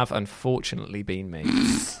Gill. I have unfortunately been me.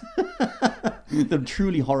 The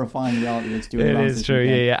truly horrifying reality that's doing it is true,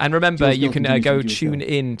 yeah. And remember, you can go tune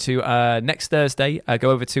in to next Thursday. Go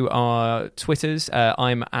over to our Twitters.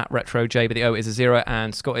 I'm at RetroJ, but the O is a 0,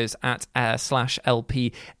 and Scott is at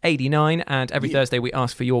 /LP89. And every Thursday we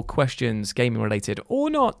ask for your questions, gaming related or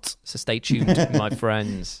not. So stay tuned, my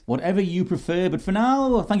friends. Whatever you prefer. But for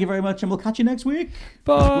now, thank you very much, and we'll catch you next week.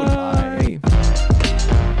 Bye. Goodbye.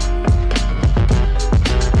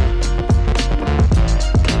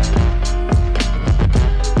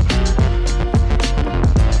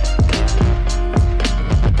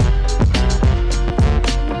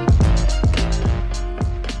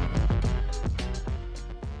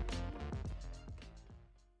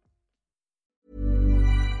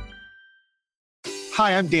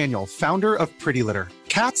 Hi, I'm Daniel, founder of Pretty Litter.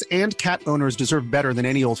 Cats and cat owners deserve better than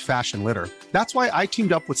any old-fashioned litter. That's why I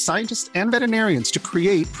teamed up with scientists and veterinarians to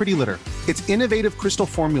create Pretty Litter. Its innovative crystal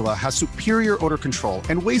formula has superior odor control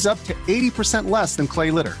and weighs up to 80% less than clay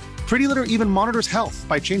litter. Pretty Litter even monitors health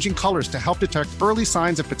by changing colors to help detect early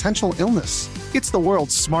signs of potential illness. It's the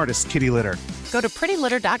world's smartest kitty litter. Go to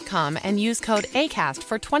prettylitter.com and use code ACAST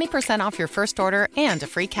for 20% off your first order and a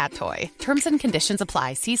free cat toy. Terms and conditions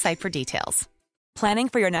apply. See site for details. Planning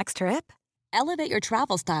for your next trip? Elevate your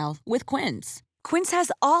travel style with Quince. Quince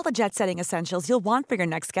has all the jet-setting essentials you'll want for your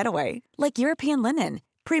next getaway, like European linen,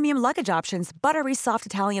 premium luggage options, buttery soft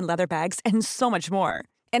Italian leather bags, and so much more.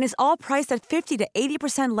 And is all priced at 50 to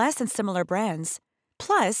 80% less than similar brands.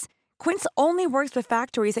 Plus, Quince only works with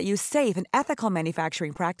factories that use safe and ethical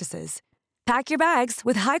manufacturing practices. Pack your bags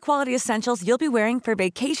with high-quality essentials you'll be wearing for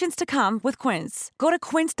vacations to come with Quince. Go to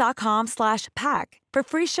quince.com/pack for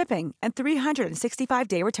free shipping and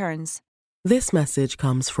 365-day returns. This message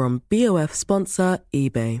comes from BOF sponsor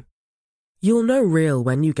eBay. You'll know real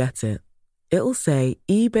when you get it. It'll say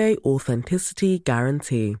eBay Authenticity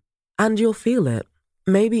Guarantee. And you'll feel it.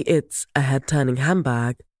 Maybe it's a head-turning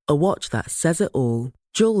handbag, a watch that says it all,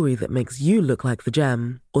 jewelry that makes you look like the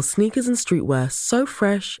gem, or sneakers and streetwear so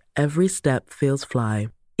fresh every step feels fly.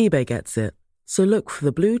 eBay gets it. So look for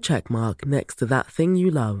the blue check mark next to that thing you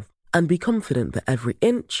love. And be confident that every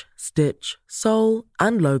inch, stitch, sole,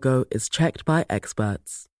 and logo is checked by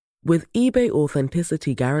experts. With eBay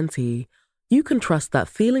Authenticity Guarantee, you can trust that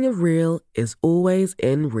feeling of real is always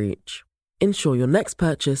in reach. Ensure your next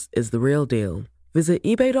purchase is the real deal. Visit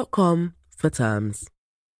eBay.com for terms.